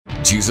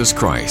Jesus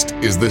Christ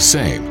is the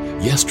same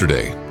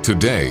yesterday,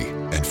 today,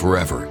 and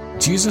forever.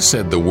 Jesus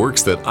said, "The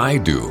works that I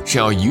do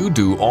shall you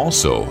do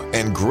also,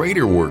 and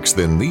greater works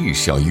than these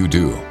shall you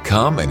do."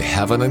 Come and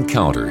have an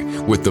encounter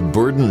with the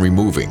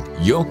burden-removing,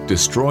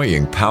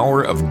 yoke-destroying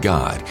power of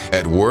God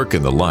at work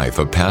in the life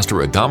of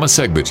Pastor Adama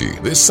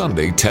Segbeji this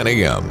Sunday, 10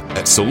 a.m.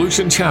 at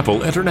Solution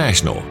Chapel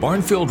International,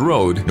 Barnfield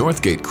Road,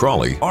 Northgate,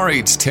 Crawley,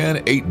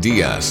 RH10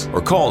 8DS,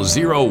 or call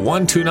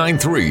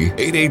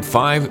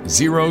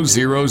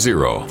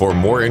 01293-885-000 for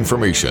more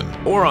information,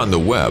 or on the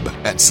web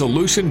at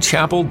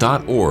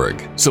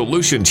solutionchapel.org.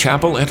 Solution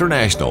Chapel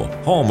International,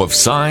 home of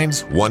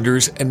signs,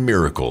 wonders, and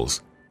miracles.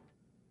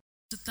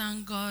 To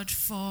thank God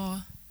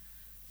for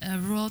a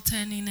roll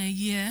turning a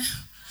year.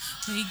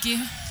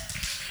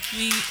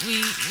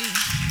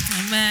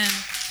 Amen.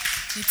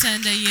 We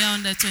turned a year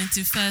on the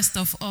 21st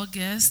of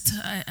August.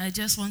 I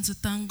just want to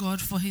thank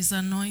God for His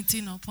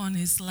anointing upon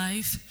His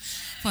life,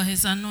 for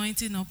His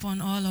anointing upon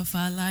all of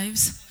our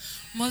lives.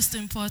 Most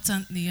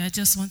importantly, I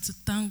just want to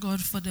thank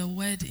God for the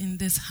word in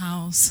this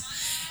house.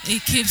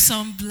 It keeps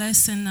on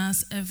blessing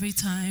us every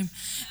time.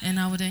 And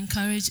I would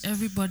encourage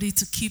everybody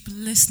to keep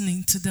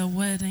listening to the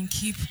word and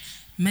keep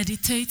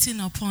meditating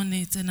upon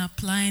it and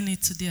applying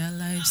it to their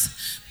lives.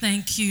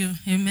 Thank you.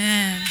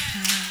 Amen.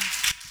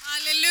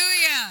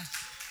 Hallelujah.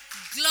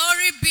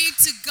 Glory be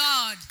to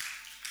God.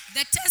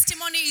 The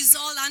testimony is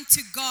all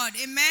unto God.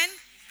 Amen.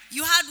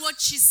 You heard what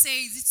she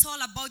says. It's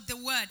all about the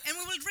word. And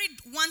we will read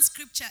one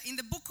scripture in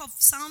the book of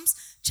Psalms,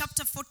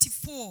 chapter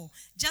 44,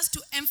 just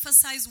to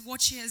emphasize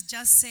what she has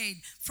just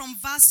said. From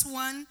verse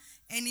 1,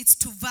 and it's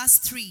to verse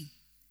 3.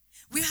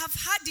 We have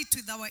heard it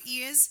with our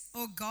ears,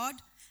 O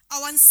God.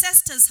 Our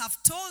ancestors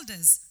have told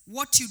us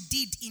what you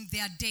did in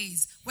their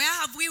days. Where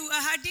have we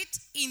heard it?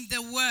 In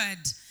the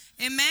word.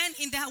 Amen.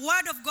 In the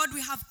word of God,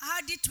 we have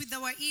heard it with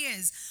our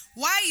ears.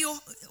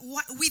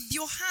 With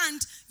your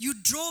hand, you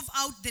drove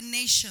out the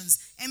nations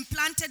and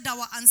planted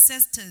our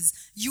ancestors.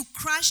 You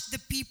crushed the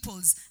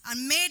peoples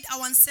and made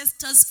our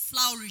ancestors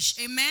flourish.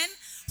 Amen.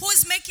 Who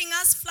is making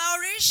us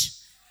flourish?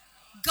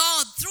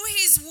 God, through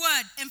His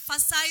word,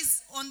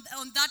 emphasize on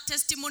that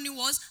testimony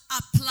was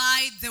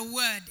apply the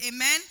word.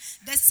 Amen.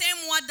 The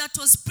same word that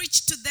was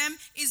preached to them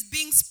is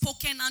being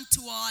spoken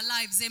unto our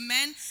lives.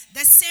 Amen.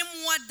 The same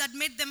word that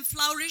made them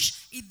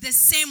flourish is the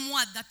same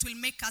word that will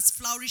make us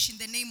flourish in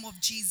the name of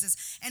Jesus.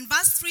 And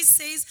verse 3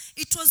 says,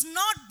 it was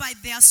not by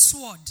their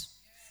sword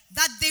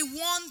that they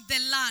won the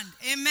land.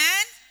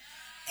 Amen.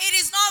 It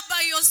is not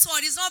by your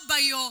sword. It's not by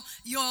your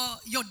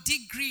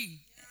degree.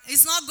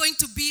 It's not going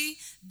to be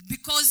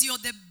because you're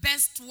the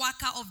best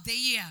worker of the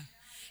year.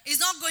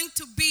 It's not going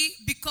to be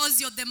because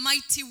you're the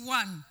mighty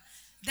one,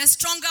 the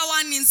stronger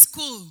one in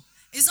school.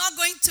 It's not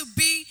going to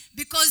be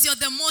because you're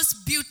the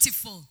most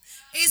beautiful.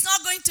 It's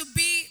not going to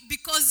be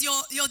because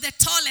you're the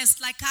tallest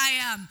like I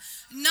am.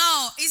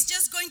 No, it's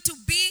just going to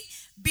be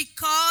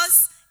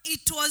because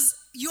it was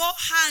your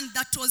hand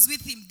that was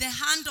with him. The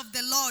hand of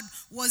the Lord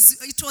was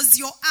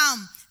your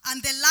arm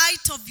and the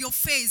light of your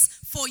face,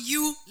 for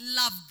you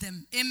loved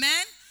them.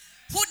 Amen.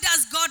 Who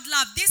does God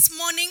love? This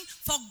morning,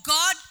 for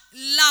God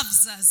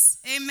loves us.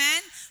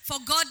 Amen. For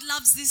God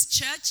loves this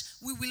church,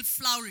 we will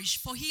flourish.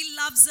 For He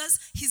loves us.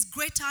 His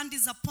great hand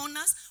is upon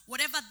us.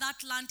 Whatever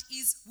that land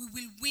is, we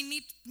will win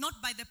it,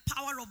 not by the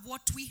power of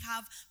what we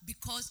have,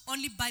 because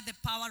only by the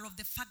power of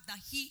the fact that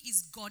He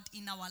is God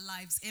in our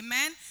lives.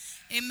 Amen.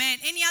 Amen.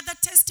 Any other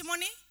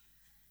testimony?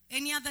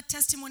 Any other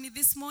testimony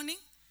this morning?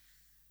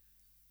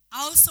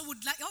 I also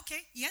would like,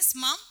 okay, yes,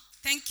 Mom.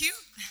 Thank you.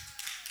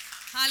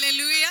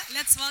 Hallelujah.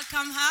 Let's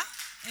welcome her.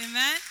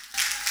 Amen.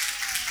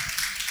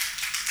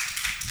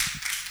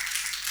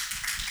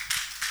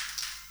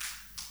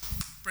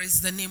 Praise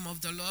the name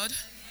of the Lord. Amen.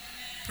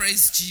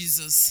 Praise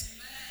Jesus.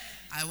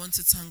 Amen. I want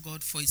to thank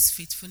God for His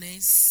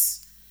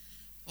faithfulness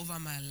over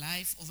my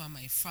life, over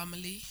my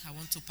family. I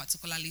want to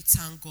particularly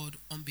thank God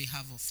on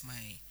behalf of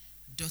my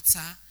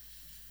daughter.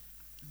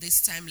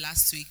 This time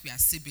last week, we are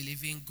still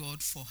believing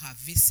God for her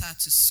visa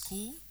to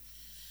school.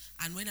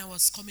 And when I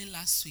was coming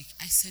last week,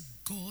 I said,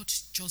 God,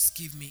 just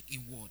give me a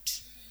word.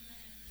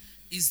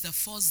 It's the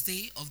first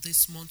day of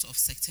this month of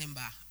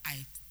September.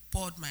 I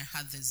poured my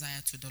heart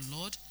desire to the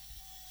Lord.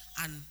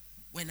 And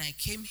when I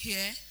came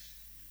here,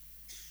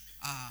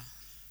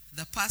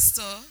 the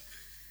pastor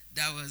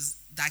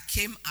that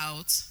came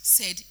out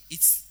said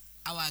it's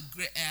our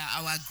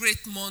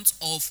great month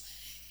of,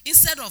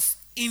 instead of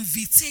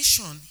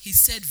invitation, he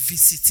said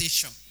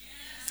visitation.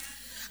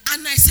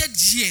 And I said,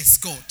 yes,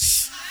 God.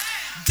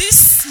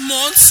 This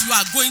month you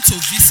are going to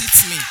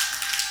visit me.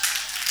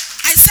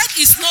 I said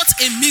it's not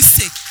a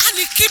mistake. And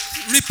he kept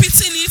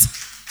repeating it.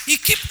 He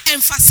kept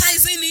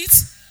emphasizing it.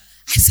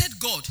 I said,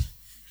 God,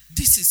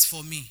 this is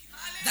for me.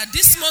 That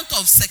this month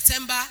of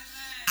September,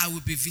 I will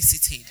be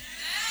visited.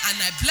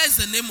 And I bless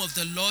the name of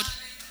the Lord.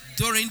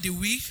 During the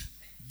week,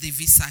 the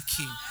visa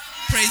came.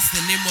 Praise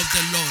the name of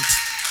the Lord.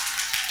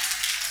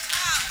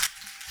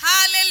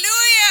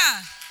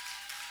 Hallelujah.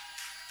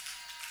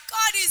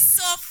 God is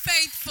so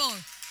faithful.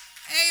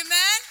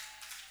 Amen.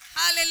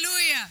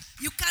 Hallelujah.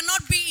 You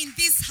cannot be in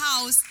this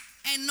house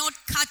and not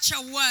catch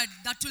a word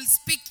that will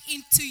speak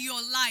into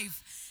your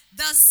life.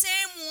 The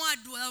same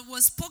word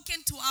was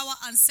spoken to our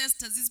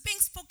ancestors is being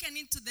spoken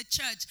into the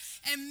church,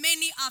 and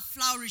many are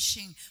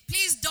flourishing.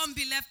 Please don't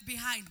be left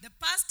behind. The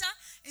pastor,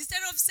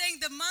 instead of saying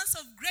the months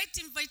of great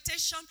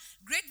invitation,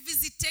 great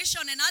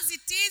visitation, and as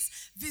it is,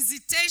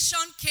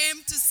 visitation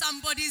came to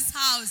somebody's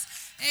house.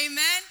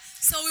 Amen.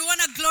 So we want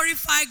to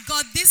glorify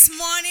God this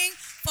morning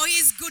for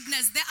his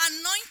goodness. The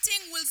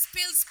anointing will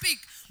still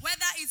speak,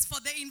 whether it's for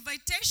the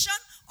invitation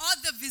or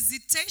the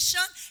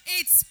visitation,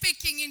 it's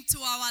speaking into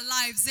our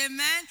lives.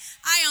 Amen.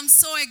 I am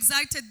so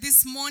excited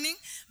this morning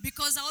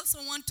because I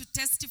also want to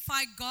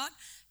testify God.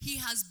 He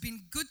has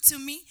been good to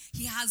me.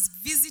 He has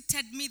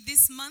visited me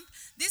this month.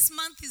 This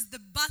month is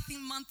the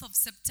birthing month of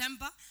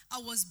September. I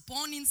was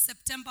born in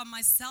September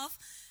myself.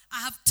 I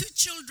have 2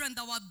 children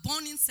that were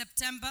born in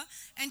September.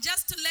 And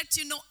just to let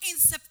you know, in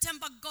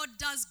September, God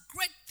does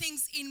great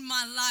things in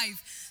my life.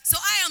 So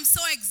I am so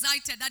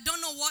excited. I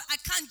don't know what, I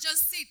can't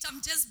just sit. I'm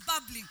just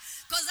babbling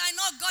because I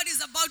know God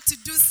is about to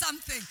do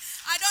something.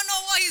 I don't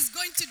know what he's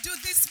going to do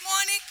this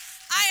morning.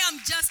 I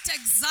am just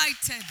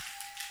excited.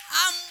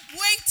 I'm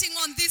waiting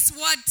on this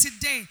word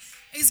today.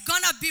 It's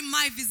going to be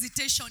my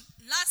visitation.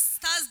 Last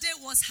Thursday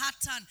was her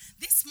turn.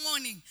 This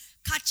morning,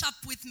 catch up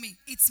with me.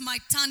 It's my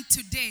turn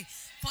today.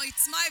 For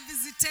it's my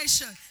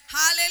visitation.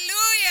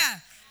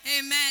 Hallelujah.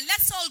 Amen.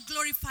 Let's all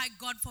glorify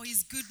God for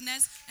his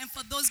goodness and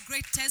for those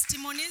great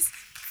testimonies.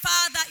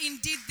 Father,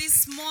 indeed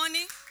this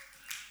morning,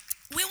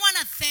 we want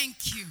to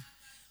thank you.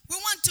 We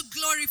want to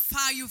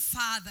glorify you,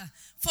 Father,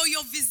 for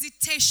your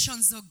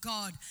visitations, oh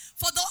God.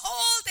 For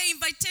all the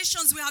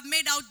invitations we have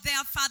made out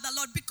there, Father,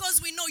 Lord, because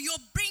we know you're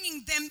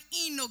bringing them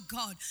in, oh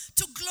God,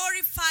 to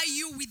glorify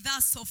you with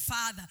us, oh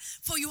Father.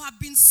 For you have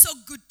been so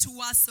good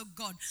to us, oh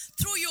God.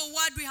 Through your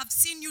word, we have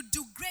seen you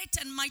do great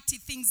and mighty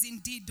things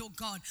indeed, oh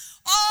God.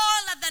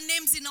 All other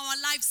names in our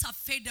lives have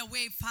faded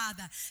away,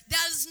 Father.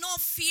 There's no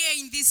fear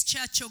in this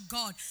church, oh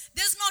God.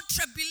 There's no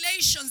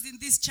tribulations in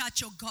this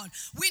church, oh God.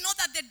 We know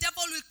that the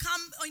devil will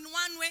come in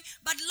one way,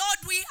 but Lord,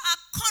 we are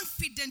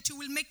confident you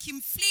will make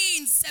him flee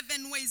in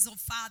 7 ways, oh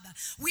Father.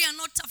 We are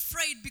not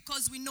afraid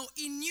because we know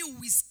in you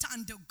we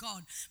stand, oh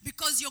God.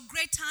 Because your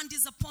great hand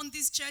is upon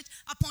this church,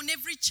 upon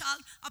every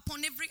child,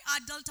 upon every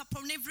adult,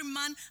 upon every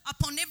man,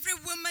 upon every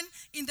woman,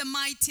 in the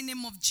mighty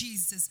name of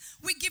Jesus.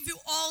 We give you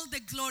all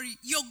the glory.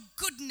 Your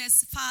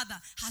goodness,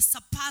 Father, has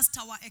surpassed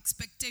our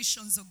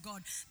expectations, oh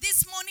God.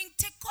 This morning,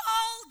 take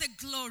all the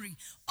glory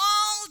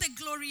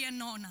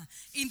and honor.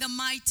 In the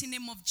mighty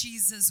name of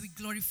Jesus, we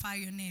glorify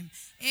your name.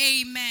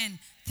 Amen.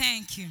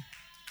 Thank you.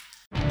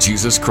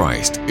 Jesus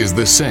Christ is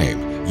the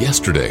same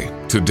yesterday,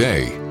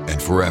 today,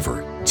 and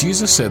forever.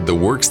 Jesus said, "The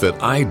works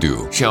that I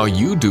do shall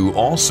you do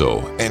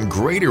also, and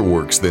greater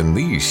works than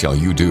these shall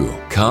you do."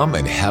 Come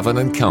and have an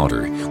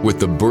encounter with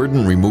the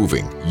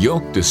burden-removing,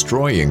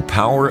 yoke-destroying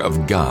power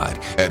of God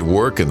at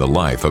work in the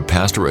life of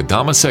Pastor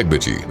Adama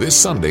Segbeji this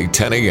Sunday,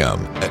 10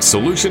 a.m. at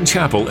Solution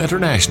Chapel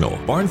International,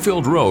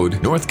 Barnfield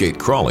Road, Northgate,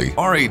 Crawley,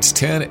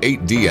 RH10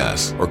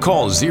 8DS, or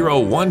call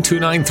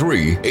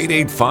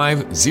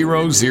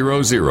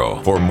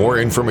 01293-885-000 for more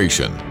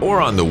information,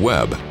 or on the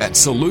web at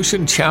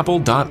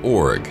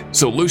solutionchapel.org.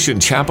 Solution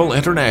Chapel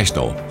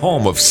International,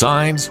 home of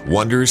signs,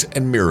 wonders,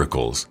 and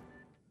miracles.